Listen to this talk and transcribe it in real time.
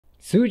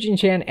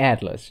Tsuchinshan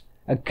Atlas,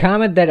 a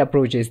comet that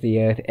approaches the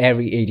Earth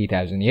every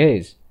 80,000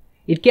 years.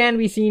 It can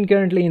be seen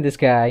currently in the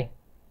sky.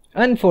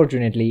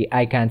 Unfortunately,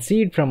 I can't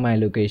see it from my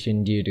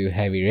location due to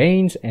heavy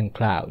rains and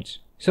clouds,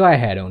 so I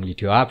had only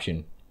two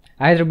options.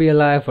 Either be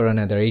alive for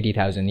another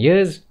 80,000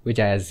 years, which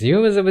I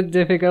assume is a bit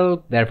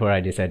difficult, therefore I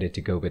decided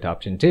to go with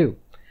option 2.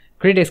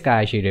 Create a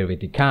sky shader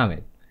with the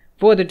comet.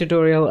 For the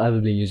tutorial, I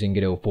will be using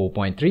Godot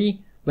 4.3,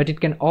 but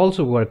it can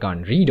also work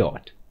on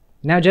Redot.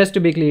 Now just to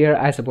be clear,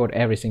 I support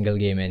every single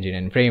game engine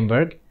and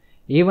framework,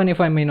 even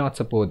if I may not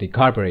support the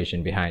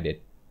corporation behind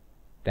it.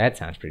 That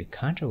sounds pretty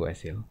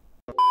controversial.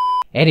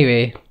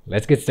 Anyway,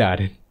 let's get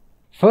started.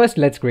 First,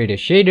 let's create a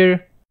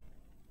shader.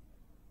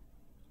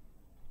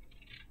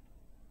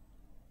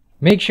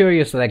 Make sure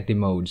you select the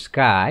mode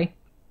Sky.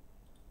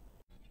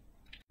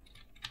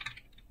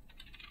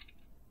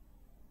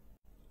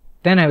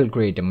 Then I will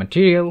create a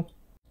material.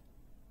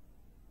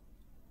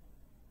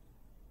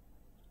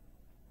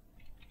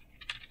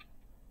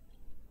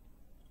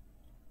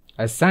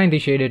 Assign the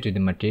shader to the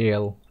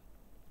material.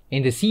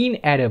 In the scene,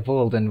 add a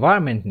world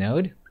environment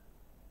node.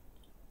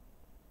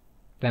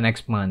 Then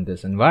expand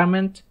this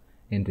environment.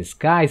 In the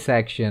sky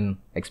section,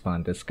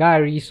 expand the sky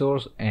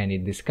resource, and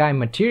in the sky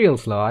material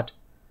slot,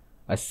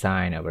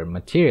 assign our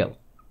material.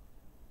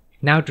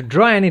 Now to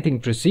draw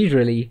anything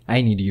procedurally,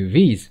 I need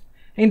UVs.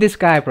 In the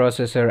sky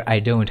processor, I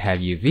don't have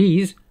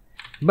UVs,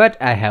 but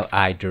I have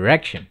I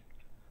direction,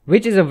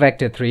 which is a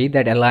vector 3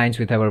 that aligns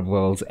with our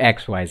world's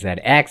XYZ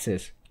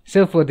axis.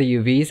 So for the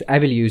UVs, I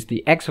will use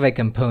the XY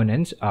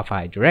components of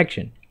I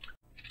direction.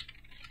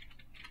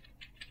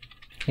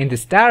 In the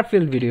star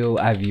field video,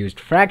 I've used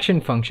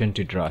fraction function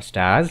to draw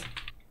stars.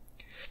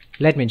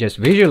 Let me just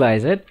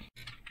visualize it.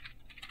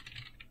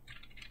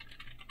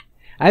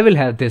 I will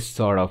have this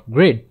sort of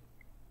grid.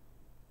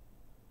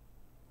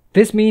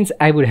 This means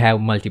I would have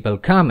multiple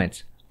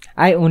comets.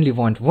 I only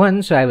want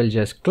one, so I will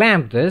just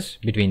clamp this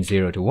between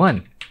 0 to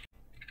 1.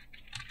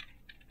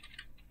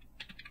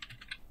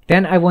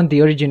 Then I want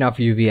the origin of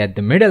UV at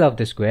the middle of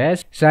the square,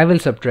 so I will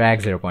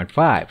subtract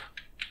 0.5.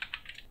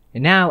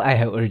 And now I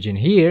have origin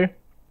here,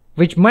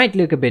 which might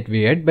look a bit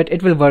weird, but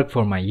it will work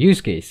for my use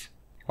case.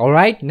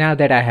 Alright, now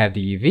that I have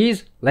the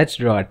UVs, let's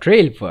draw a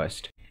trail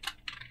first.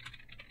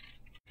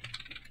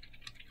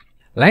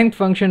 Length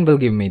function will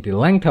give me the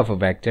length of a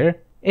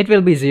vector. It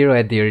will be 0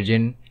 at the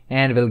origin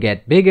and will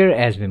get bigger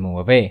as we move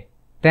away.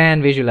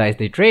 Then visualize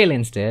the trail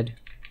instead.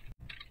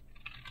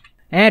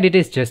 And it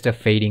is just a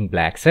fading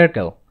black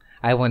circle.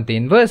 I want the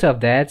inverse of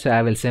that, so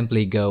I will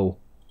simply go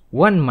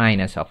 1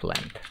 minus of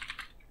length.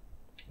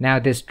 Now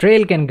this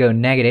trail can go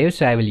negative,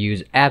 so I will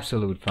use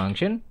absolute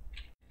function.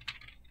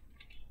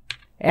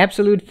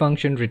 Absolute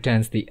function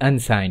returns the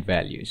unsigned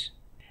values.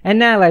 And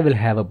now I will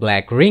have a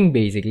black ring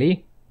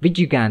basically, which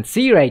you can't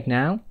see right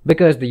now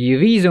because the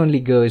UVs only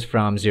goes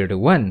from 0 to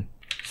 1.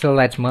 So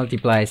let's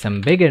multiply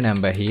some bigger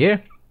number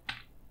here.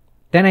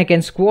 Then I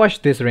can squash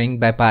this ring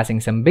by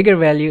passing some bigger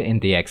value in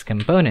the X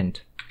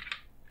component.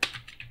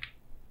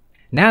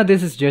 Now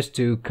this is just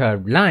two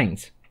curved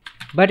lines,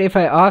 but if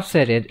I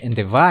offset it in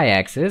the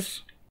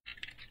Y-axis,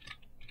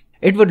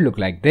 it would look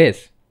like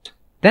this.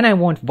 Then I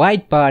want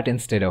white part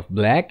instead of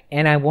black,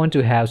 and I want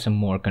to have some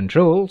more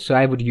control, so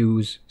I would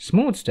use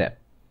smooth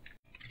step.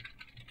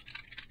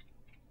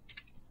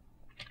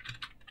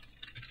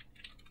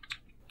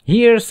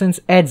 Here,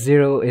 since edge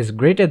 0 is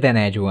greater than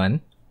edge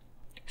 1,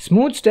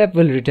 smooth step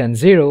will return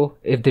 0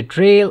 if the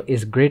trail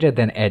is greater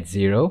than edge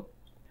 0,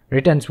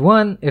 returns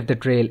 1 if the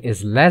trail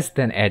is less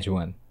than edge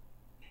 1,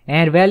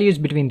 and values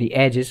between the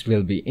edges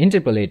will be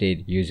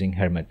interpolated using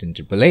Hermite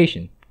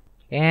interpolation.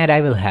 And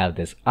I will have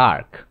this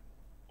arc.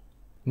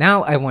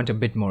 Now I want a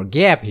bit more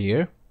gap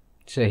here,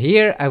 so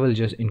here I will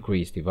just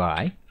increase the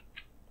Y.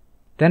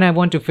 Then I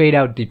want to fade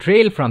out the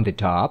trail from the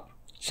top,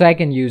 so I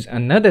can use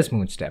another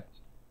smooth step.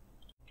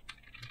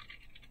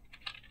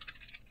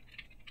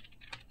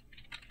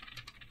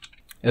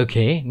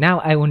 Okay, now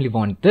I only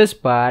want this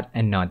part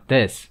and not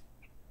this.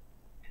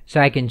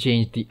 So I can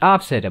change the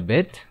offset a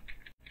bit.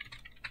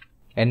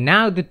 And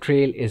now the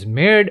trail is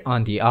mirrored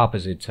on the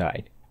opposite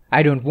side.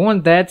 I don't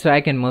want that, so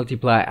I can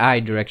multiply I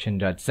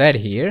direction.z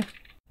here.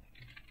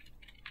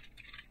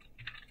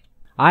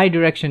 I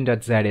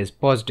direction.z is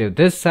positive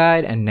this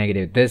side and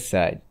negative this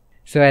side.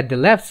 So at the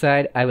left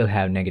side, I will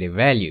have negative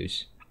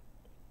values,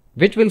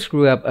 which will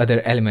screw up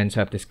other elements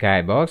of the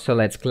skybox, so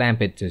let's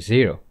clamp it to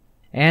 0.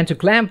 And to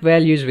clamp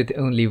values with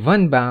only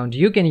one bound,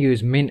 you can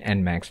use min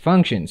and max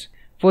functions.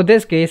 For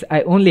this case,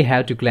 I only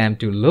have to clamp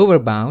to lower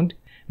bound,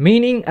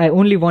 meaning I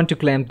only want to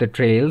clamp the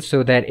trail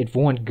so that it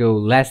won't go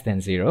less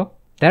than 0.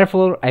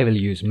 Therefore, I will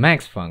use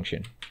max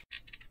function.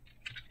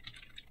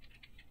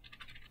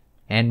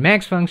 And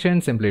max function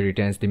simply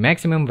returns the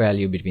maximum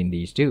value between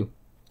these two.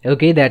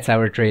 Okay, that's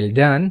our trail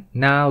done.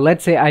 Now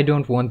let's say I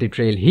don't want the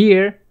trail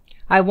here.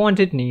 I want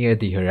it near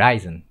the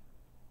horizon.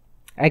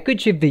 I could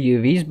shift the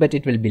UVs, but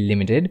it will be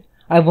limited.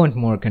 I want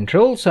more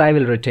control, so I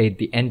will rotate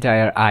the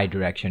entire I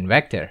direction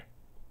vector.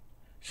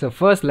 So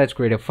first let's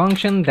create a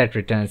function that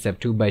returns a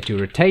 2x2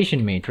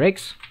 rotation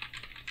matrix.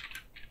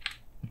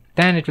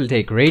 Then it will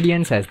take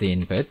radians as the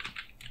input.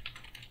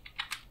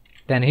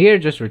 Then here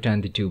just return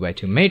the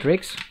 2x2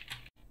 matrix.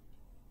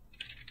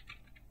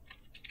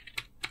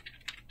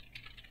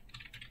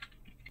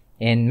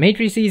 And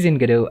matrices in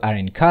Godot are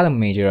in column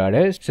major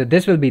orders, so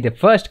this will be the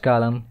first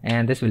column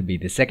and this will be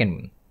the second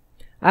one.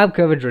 I've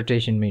covered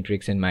rotation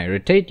matrix in my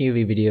rotate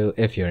UV video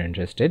if you're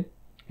interested.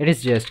 It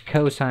is just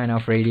cosine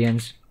of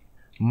radians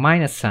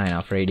minus sine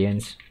of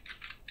radians,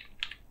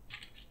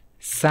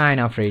 sine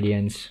of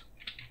radians,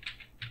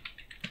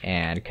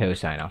 and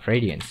cosine of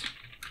radians.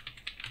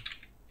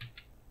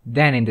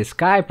 Then in the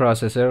sky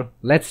processor,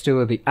 let's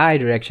store the I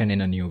direction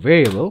in a new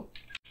variable.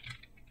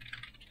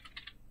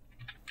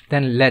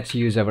 Then let's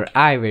use our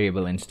I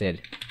variable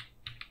instead.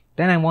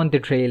 Then I want the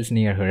trails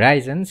near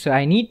horizon, so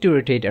I need to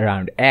rotate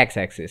around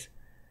x-axis.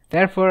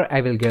 Therefore,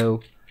 I will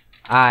go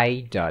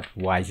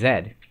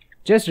I.yz.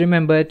 Just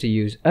remember to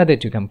use other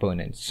two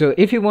components. So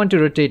if you want to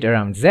rotate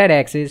around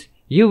z-axis,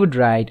 you would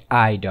write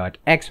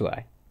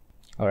I.xy.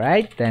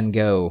 Alright, then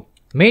go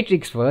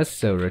matrix first,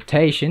 so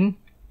rotation.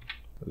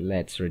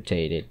 Let's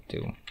rotate it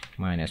to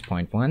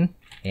 -0.1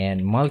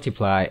 and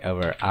multiply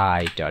our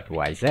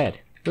I.yz.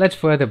 Let's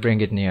further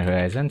bring it near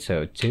horizon,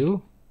 so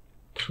 2,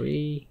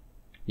 3,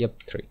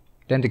 3.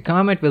 Then the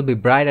comet will be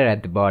brighter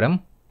at the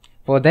bottom.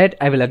 For that,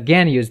 I will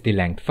again use the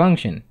length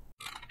function.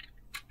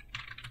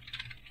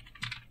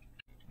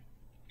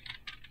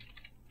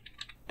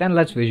 Then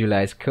let's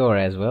visualize core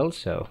as well,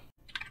 so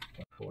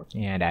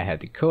and I have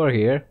the core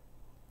here.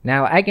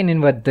 Now I can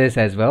invert this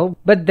as well,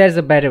 but there's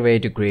a better way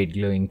to create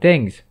glowing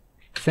things.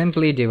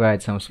 Simply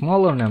divide some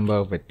smaller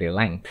number with the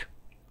length.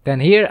 Then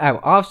here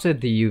I've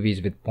offset the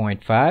UVs with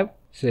 0.5.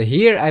 So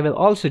here I will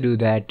also do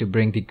that to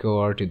bring the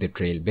core to the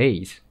trail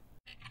base.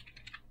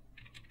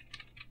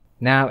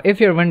 Now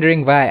if you're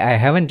wondering why I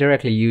haven't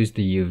directly used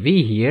the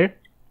UV here,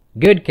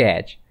 good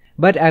catch.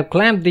 But I've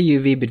clamped the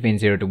UV between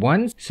 0 to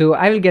 1, so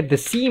I will get the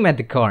seam at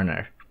the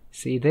corner.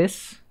 See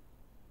this?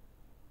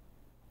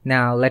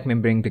 Now let me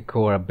bring the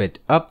core a bit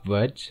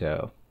upward,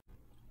 so.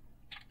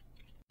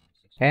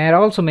 And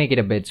also make it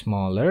a bit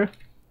smaller.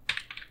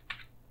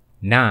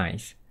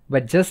 Nice.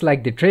 But just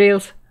like the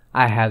trails,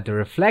 I have the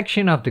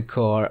reflection of the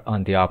core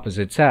on the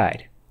opposite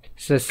side.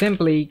 So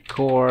simply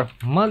core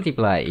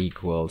multiply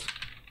equals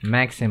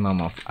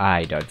maximum of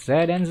I.z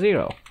and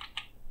 0.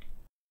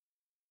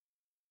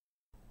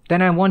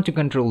 Then I want to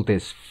control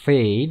this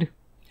fade.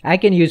 I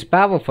can use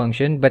power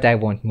function, but I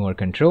want more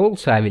control,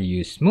 so I will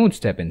use smooth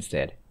step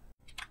instead.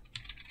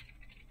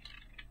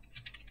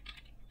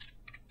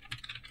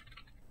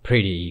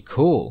 Pretty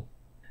cool.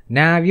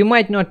 Now you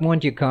might not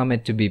want your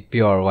comet to be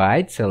pure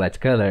white, so let's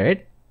color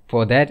it.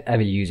 For that, I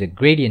will use a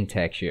gradient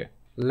texture.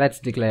 Let's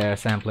declare a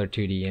sampler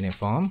 2D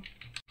uniform.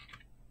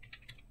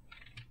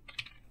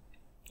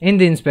 In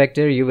the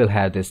inspector, you will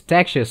have this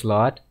texture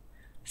slot.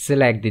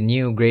 Select the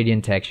new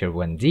gradient texture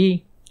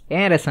 1D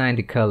and assign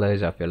the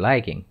colors of your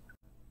liking.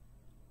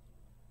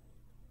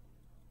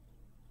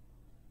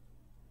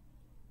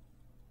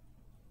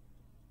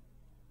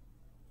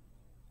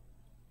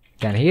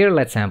 Then here,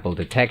 let's sample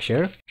the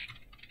texture.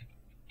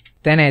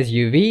 Then as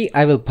UV,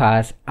 I will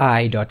pass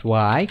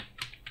I.y.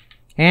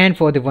 And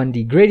for the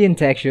 1D gradient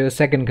texture,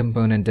 second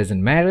component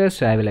doesn't matter,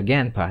 so I will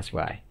again pass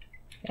y.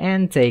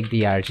 And take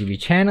the RGB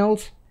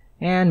channels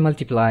and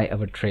multiply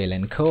our trail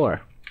and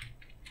core.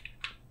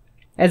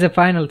 As a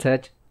final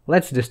touch,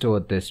 let's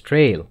distort this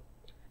trail.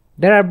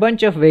 There are a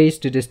bunch of ways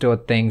to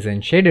distort things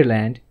in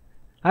Shader-Land.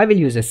 I will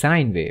use a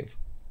sine wave.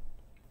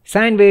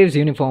 Sine waves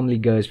uniformly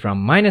goes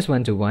from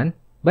 -1 to 1,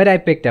 but I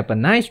picked up a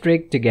nice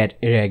trick to get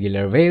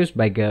irregular waves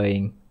by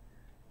going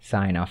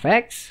sine of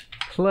x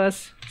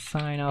plus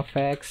sine of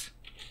x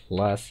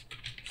plus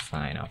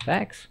sine of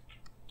x,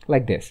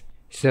 like this.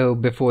 So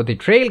before the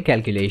trail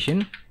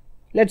calculation,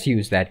 let's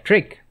use that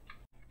trick.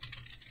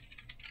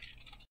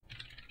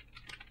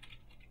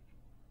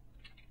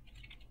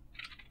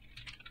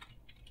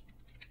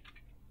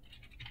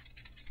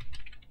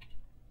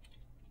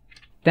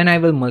 Then I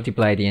will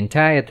multiply the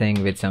entire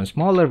thing with some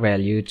smaller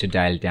value to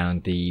dial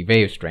down the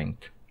wave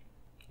strength.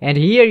 And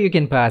here you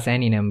can pass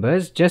any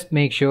numbers, just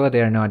make sure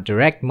they are not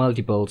direct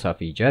multiples of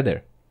each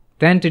other.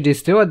 Then to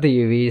distort the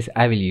UVs,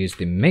 I will use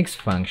the mix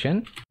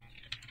function.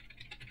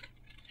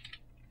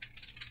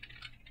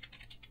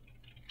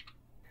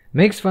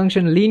 Mix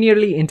function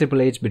linearly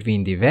interpolates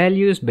between the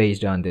values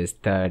based on this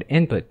third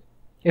input.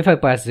 If I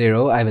pass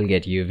 0, I will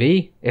get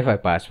UV. If I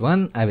pass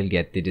 1, I will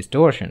get the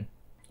distortion.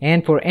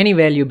 And for any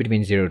value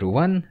between 0 to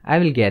 1, I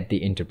will get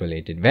the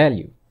interpolated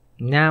value.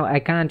 Now I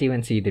can't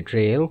even see the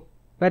trail,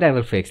 but I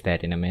will fix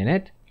that in a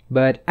minute.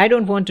 But I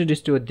don't want to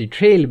distort the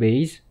trail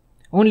base,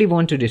 only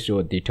want to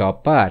distort the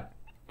top part.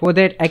 For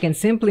that, I can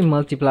simply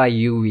multiply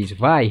UV's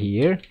y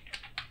here.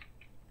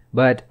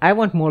 But I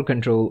want more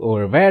control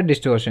over where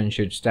distortion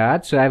should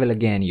start, so I will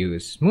again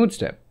use smooth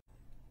step.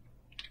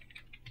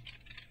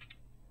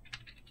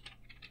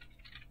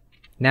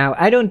 Now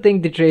I don't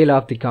think the trail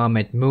of the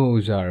comet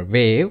moves or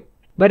wave,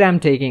 but I'm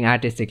taking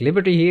artistic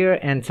liberty here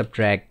and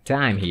subtract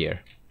time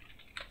here.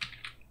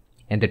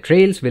 And the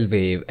trails will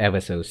wave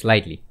ever so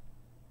slightly.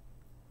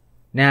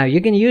 Now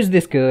you can use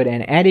this code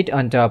and add it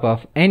on top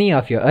of any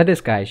of your other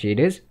sky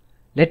shaders.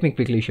 Let me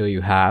quickly show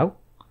you how.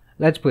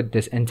 Let's put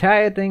this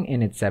entire thing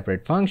in its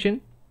separate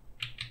function.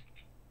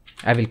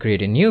 I will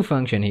create a new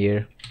function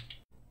here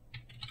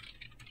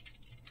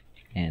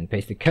and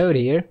paste the code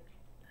here.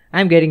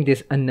 I'm getting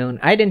this unknown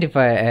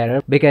identifier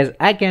error because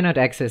I cannot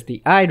access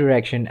the eye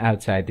direction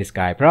outside the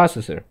sky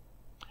processor.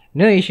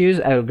 No issues,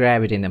 I will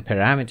grab it in the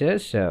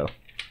parameters, so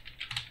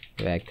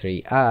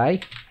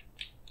vec3i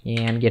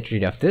and get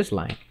rid of this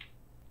line.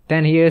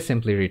 Then here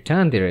simply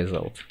return the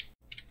result.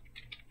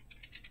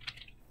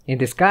 In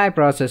the sky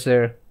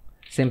processor,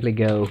 simply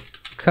go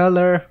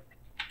color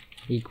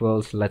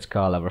equals, let's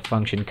call our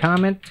function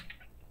Comet,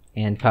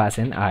 and pass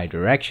in eye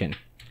direction.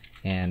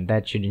 And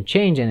that shouldn't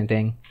change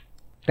anything.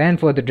 Then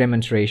for the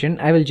demonstration,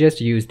 I will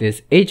just use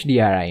this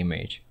HDRI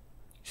image.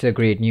 So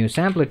create new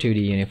sampler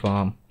 2D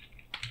uniform.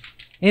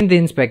 In the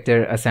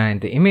inspector, assign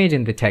the image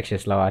in the texture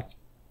slot.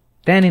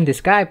 Then in the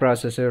sky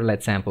processor,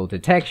 let's sample the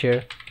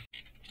texture.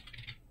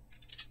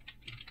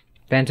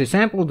 Then to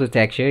sample the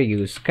texture,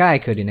 use sky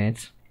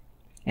coordinates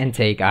and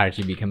take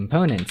RGB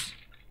components.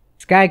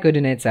 Sky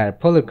coordinates are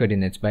polar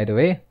coordinates, by the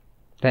way.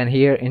 Then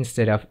here,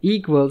 instead of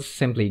equals,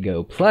 simply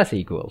go plus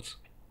equals.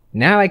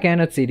 Now I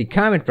cannot see the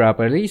comet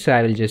properly, so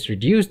I will just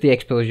reduce the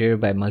exposure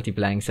by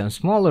multiplying some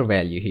smaller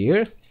value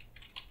here.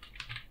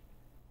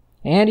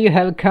 And you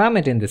have a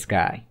comet in the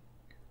sky.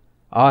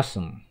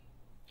 Awesome.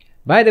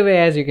 By the way,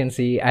 as you can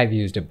see, I've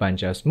used a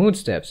bunch of smooth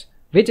steps,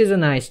 which is a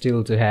nice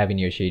tool to have in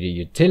your shader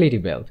utility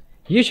belt.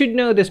 You should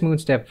know the smooth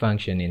step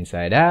function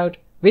inside out,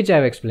 which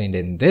I've explained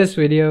in this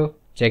video.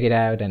 Check it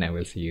out and I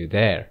will see you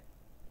there.